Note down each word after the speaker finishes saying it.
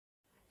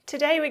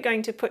Today we're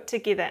going to put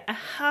together a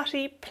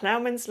hearty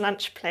Ploughman's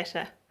lunch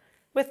platter,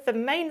 with the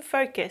main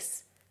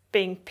focus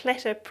being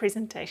platter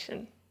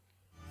presentation.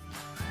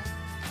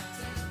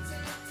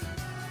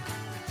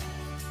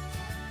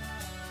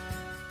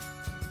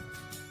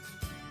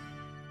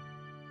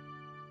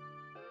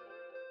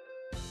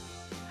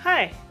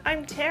 Hi,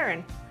 I'm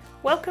Taryn.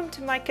 Welcome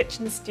to my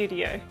kitchen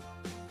studio.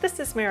 This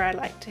is where I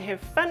like to have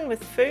fun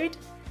with food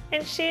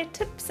and share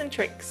tips and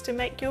tricks to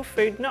make your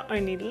food not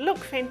only look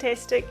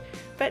fantastic,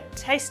 but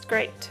taste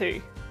great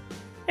too.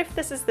 If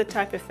this is the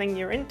type of thing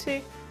you're into,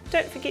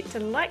 don't forget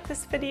to like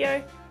this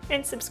video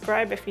and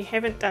subscribe if you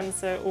haven't done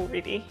so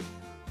already.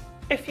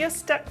 If you're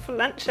stuck for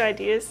lunch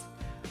ideas,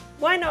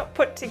 why not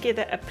put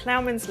together a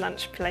Ploughman's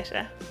lunch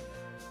platter?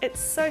 It's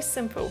so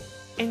simple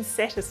and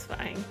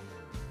satisfying.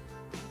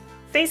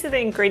 These are the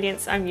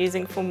ingredients I'm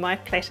using for my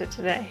platter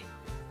today,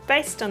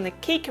 based on the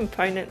key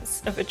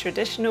components of a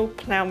traditional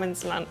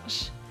Ploughman's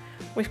lunch.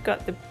 We've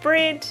got the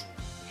bread,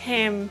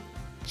 ham,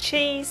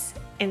 cheese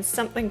and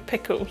something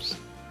pickled.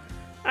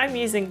 I'm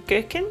using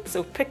gherkins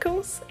or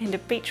pickles and a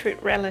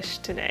beetroot relish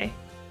today.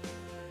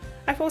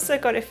 I've also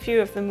got a few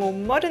of the more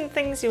modern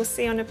things you'll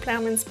see on a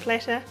Ploughman's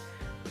platter: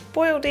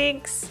 boiled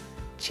eggs,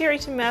 cherry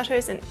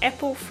tomatoes and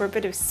apple for a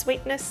bit of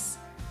sweetness,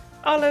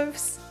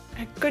 olives,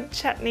 a good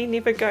chutney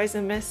never goes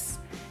amiss,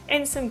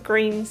 and some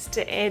greens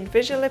to add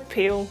visual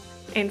appeal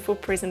and for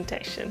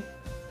presentation.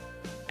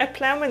 A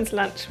Ploughman's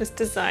lunch was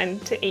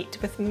designed to eat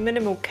with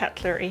minimal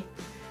cutlery,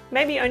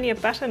 maybe only a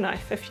butter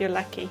knife if you're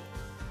lucky.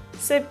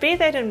 So bear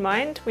that in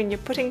mind when you're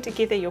putting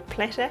together your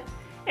platter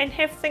and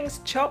have things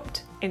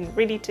chopped and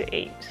ready to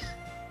eat.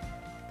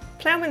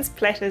 Ploughman's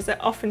platters are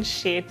often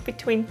shared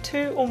between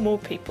 2 or more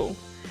people,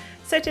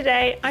 so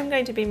today I'm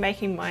going to be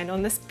making mine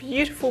on this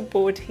beautiful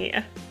board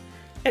here.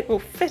 It will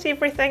fit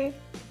everything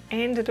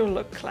and it'll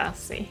look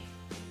classy.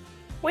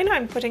 When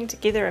I'm putting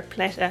together a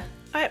platter,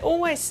 I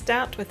always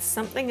start with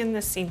something in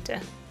the centre.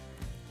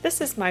 This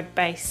is my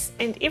base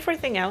and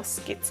everything else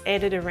gets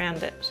added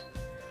around it.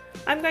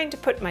 I'm going to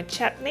put my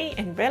chutney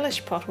and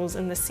relish bottles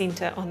in the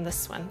centre on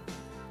this one.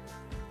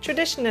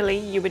 Traditionally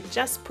you would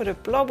just put a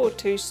blob or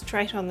two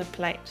straight on the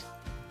plate,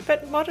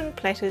 but modern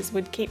platters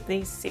would keep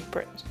these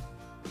separate.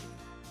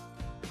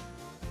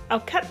 I'll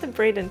cut the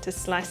bread into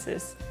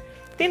slices.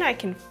 Then I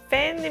can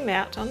fan them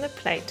out on the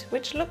plate,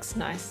 which looks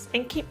nice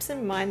and keeps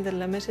in mind the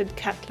limited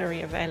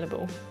cutlery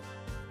available.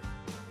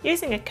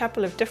 Using a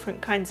couple of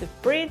different kinds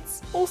of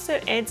breads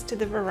also adds to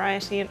the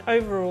variety and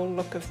overall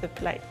look of the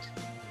plate.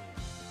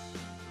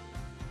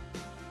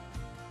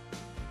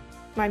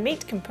 My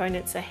meat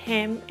components are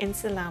ham and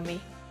salami.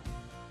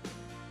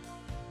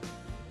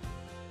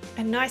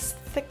 A nice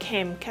thick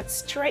ham cut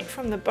straight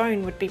from the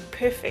bone would be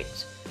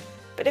perfect,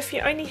 but if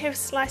you only have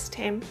sliced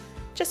ham,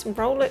 just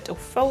roll it or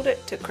fold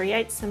it to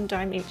create some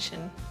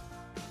dimension.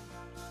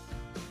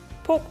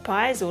 Pork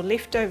pies or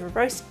leftover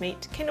roast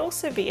meat can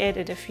also be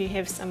added if you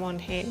have some on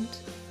hand.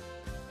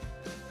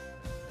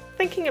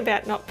 Thinking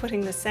about not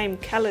putting the same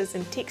colours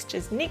and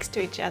textures next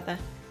to each other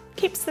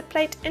keeps the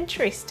plate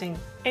interesting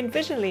and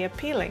visually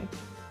appealing.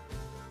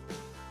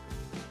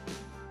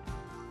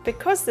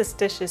 Because this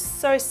dish is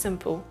so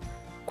simple,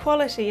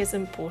 quality is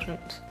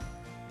important.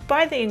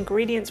 Buy the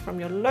ingredients from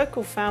your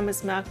local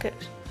farmer's market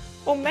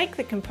or make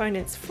the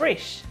components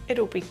fresh.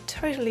 It'll be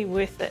totally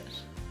worth it.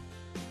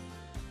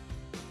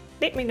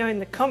 Let me know in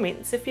the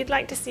comments if you'd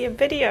like to see a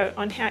video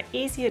on how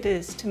easy it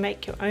is to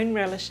make your own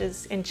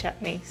relishes and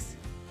chutneys.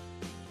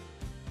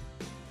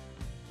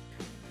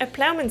 A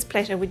Ploughman's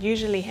platter would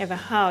usually have a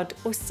hard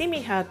or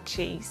semi-hard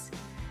cheese.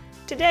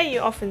 Today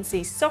you often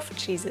see soft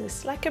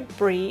cheeses like a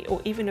brie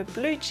or even a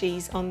blue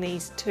cheese on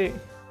these too.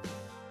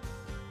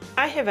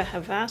 I have a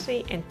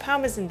Havarti and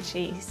Parmesan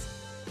cheese,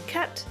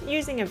 cut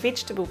using a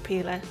vegetable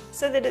peeler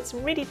so that it's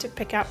ready to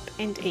pick up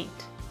and eat.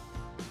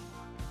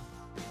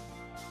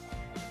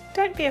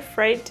 Don't be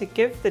afraid to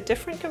give the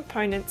different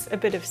components a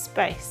bit of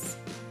space.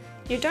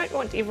 You don't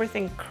want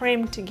everything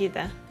crammed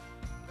together.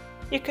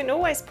 You can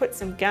always put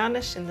some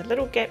garnish in the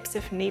little gaps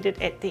if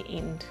needed at the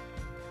end.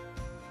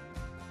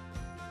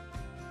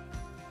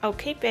 I'll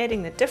keep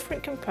adding the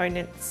different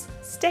components,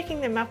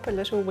 stacking them up a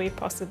little where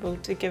possible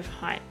to give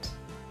height.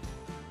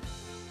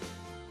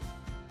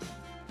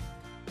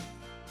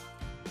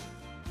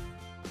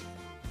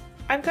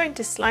 I'm going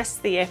to slice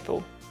the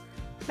apple,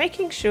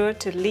 making sure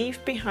to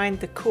leave behind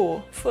the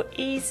core for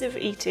ease of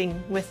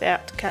eating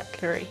without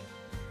cutlery.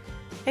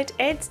 It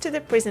adds to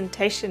the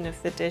presentation of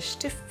the dish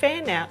to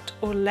fan out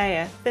or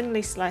layer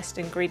thinly sliced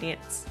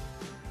ingredients.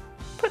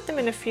 Put them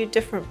in a few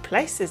different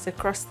places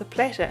across the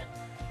platter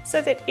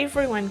so that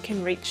everyone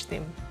can reach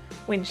them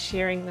when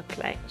sharing the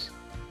plate.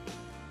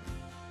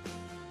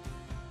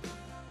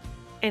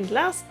 And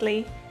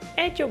lastly,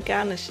 add your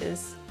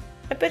garnishes.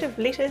 A bit of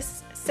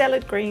lettuce,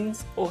 salad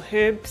greens or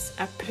herbs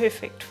are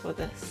perfect for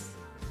this.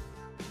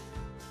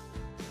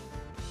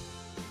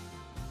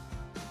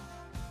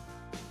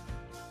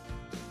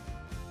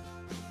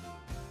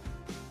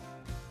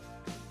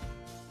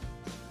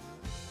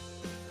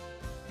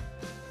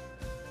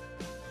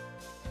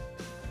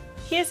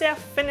 Here's our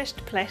finished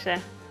platter.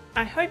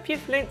 I hope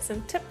you've learnt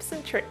some tips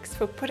and tricks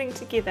for putting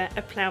together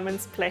a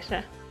Ploughman's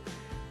platter.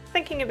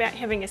 Thinking about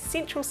having a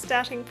central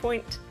starting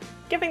point,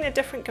 giving the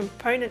different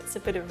components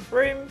a bit of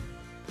room,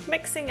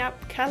 mixing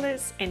up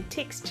colours and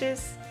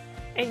textures,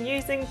 and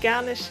using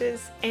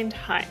garnishes and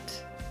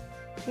height.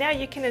 Now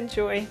you can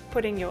enjoy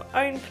putting your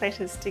own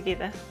platters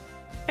together.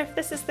 If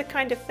this is the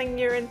kind of thing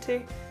you're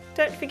into,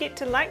 don't forget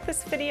to like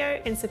this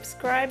video and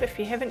subscribe if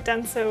you haven't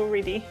done so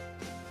already.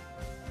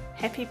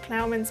 Happy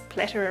Ploughman's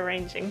platter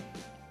arranging!